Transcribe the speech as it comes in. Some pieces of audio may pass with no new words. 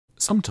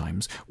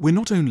Sometimes we're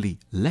not only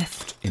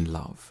left in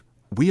love,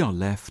 we are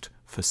left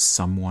for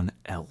someone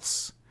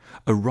else.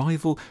 A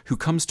rival who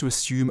comes to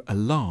assume a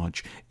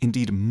large,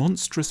 indeed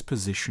monstrous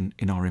position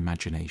in our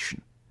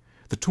imagination.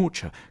 The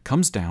torture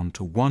comes down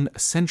to one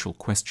essential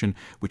question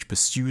which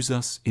pursues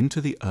us into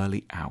the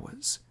early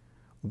hours.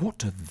 What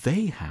do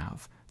they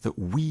have that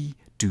we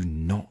do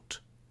not?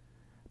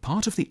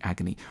 Part of the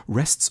agony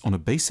rests on a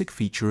basic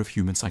feature of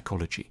human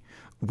psychology.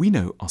 We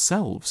know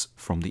ourselves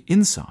from the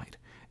inside,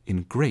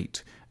 in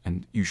great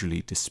and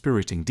usually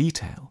dispiriting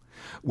detail,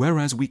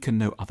 whereas we can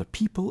know other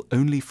people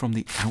only from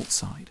the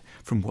outside,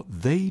 from what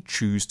they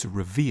choose to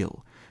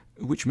reveal,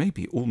 which may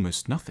be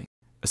almost nothing,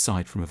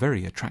 aside from a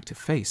very attractive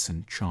face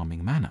and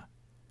charming manner.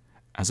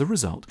 As a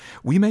result,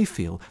 we may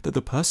feel that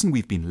the person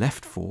we've been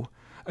left for,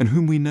 and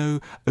whom we know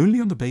only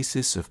on the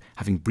basis of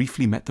having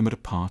briefly met them at a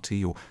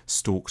party or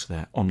stalked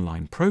their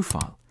online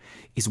profile,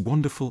 is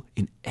wonderful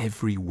in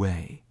every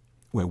way.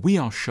 Where we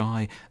are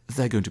shy,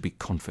 they're going to be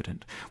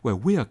confident. Where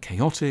we are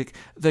chaotic,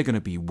 they're going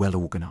to be well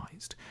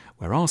organized.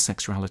 Where our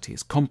sexuality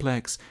is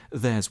complex,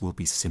 theirs will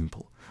be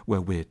simple.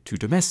 Where we're too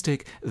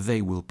domestic,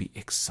 they will be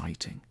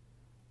exciting.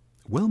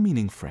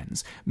 Well-meaning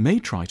friends may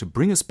try to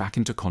bring us back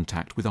into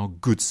contact with our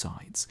good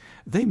sides.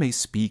 They may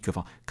speak of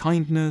our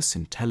kindness,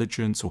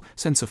 intelligence, or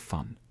sense of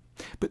fun.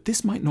 But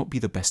this might not be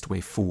the best way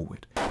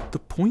forward. The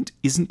point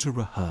isn't to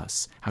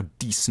rehearse how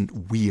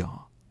decent we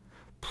are.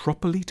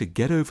 Properly to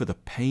get over the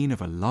pain of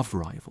a love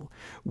rival,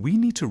 we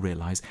need to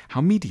realize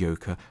how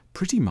mediocre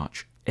pretty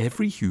much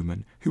every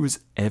human who has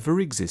ever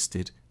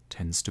existed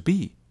tends to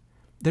be.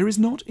 There is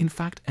not, in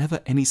fact, ever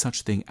any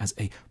such thing as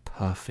a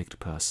perfect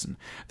person.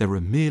 There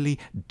are merely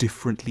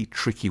differently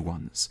tricky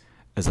ones,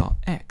 as our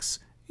ex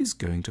is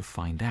going to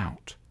find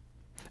out.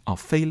 Our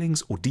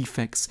failings or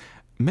defects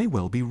may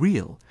well be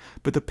real,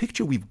 but the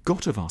picture we've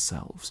got of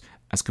ourselves,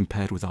 as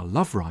compared with our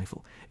love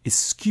rival, is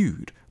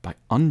skewed by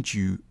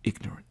undue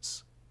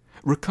ignorance.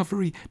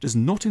 Recovery does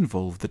not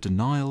involve the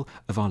denial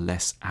of our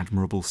less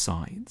admirable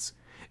sides.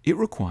 It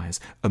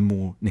requires a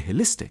more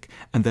nihilistic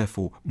and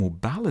therefore more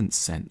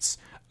balanced sense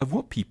of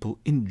what people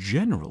in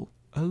general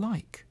are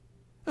like.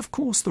 Of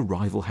course, the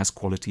rival has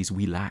qualities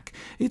we lack.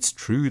 It's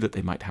true that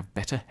they might have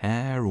better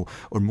hair or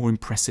a more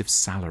impressive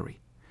salary.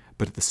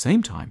 But at the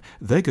same time,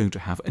 they're going to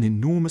have an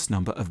enormous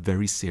number of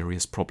very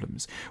serious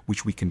problems,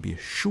 which we can be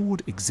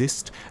assured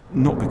exist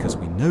not because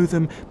we know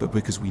them, but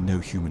because we know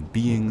human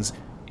beings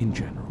in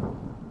general.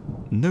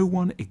 No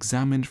one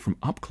examined from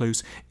up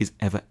close is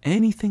ever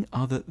anything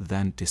other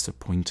than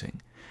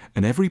disappointing,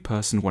 and every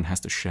person one has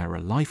to share a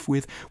life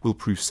with will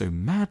prove so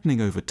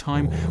maddening over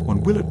time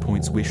one will at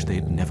points wish they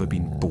had never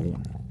been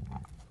born.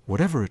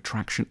 Whatever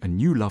attraction a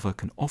new lover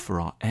can offer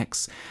our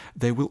ex,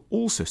 they will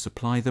also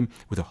supply them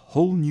with a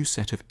whole new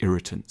set of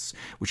irritants,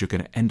 which are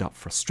going to end up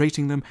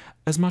frustrating them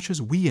as much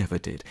as we ever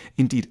did,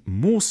 indeed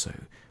more so,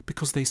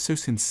 because they so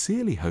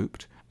sincerely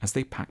hoped, as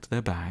they packed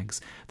their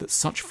bags, that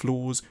such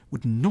flaws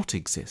would not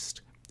exist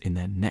in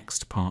their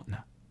next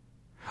partner.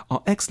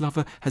 Our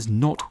ex-lover has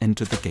not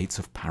entered the gates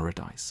of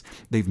paradise.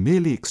 They've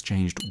merely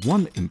exchanged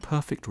one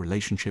imperfect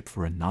relationship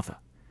for another.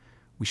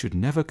 We should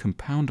never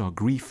compound our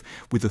grief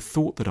with the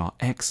thought that our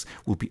ex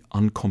will be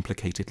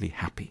uncomplicatedly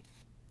happy.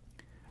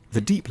 The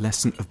deep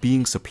lesson of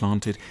being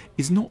supplanted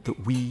is not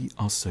that we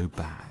are so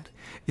bad.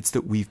 It's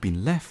that we've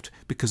been left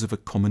because of a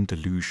common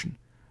delusion.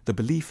 The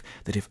belief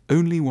that if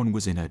only one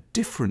was in a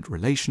different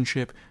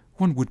relationship,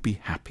 one would be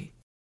happy.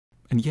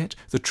 And yet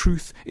the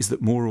truth is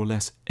that more or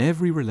less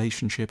every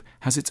relationship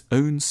has its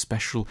own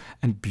special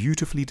and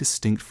beautifully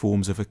distinct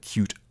forms of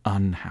acute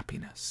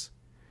unhappiness.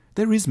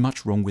 There is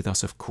much wrong with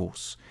us, of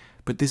course,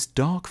 but this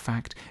dark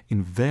fact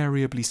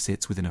invariably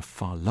sits within a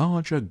far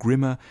larger,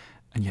 grimmer,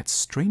 and yet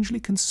strangely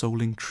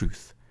consoling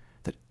truth,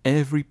 that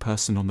every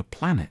person on the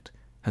planet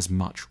has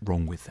much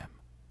wrong with them.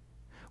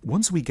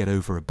 Once we get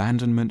over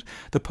abandonment,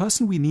 the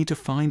person we need to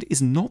find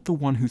is not the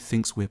one who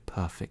thinks we're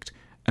perfect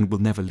and will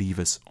never leave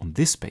us on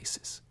this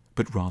basis,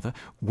 but rather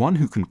one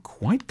who can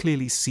quite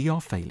clearly see our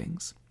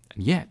failings,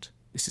 and yet,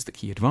 this is the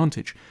key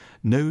advantage,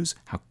 knows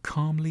how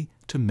calmly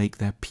to make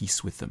their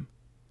peace with them.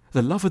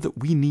 The lover that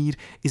we need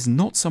is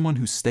not someone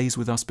who stays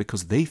with us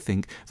because they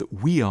think that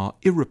we are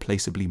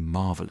irreplaceably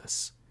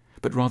marvellous,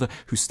 but rather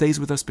who stays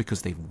with us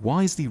because they've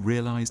wisely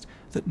realized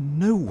that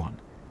no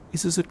one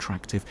is as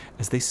attractive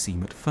as they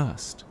seem at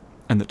first,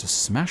 and that to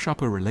smash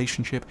up a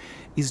relationship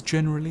is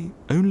generally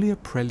only a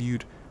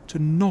prelude to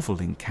novel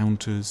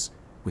encounters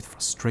with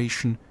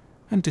frustration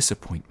and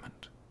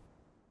disappointment.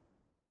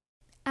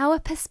 Our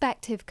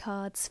perspective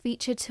cards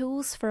feature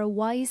tools for a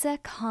wiser,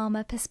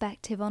 calmer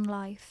perspective on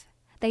life.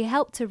 They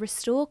help to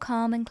restore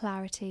calm and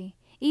clarity,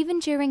 even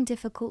during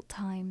difficult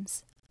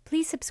times.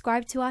 Please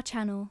subscribe to our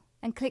channel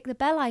and click the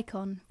bell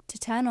icon to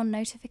turn on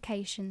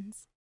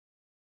notifications.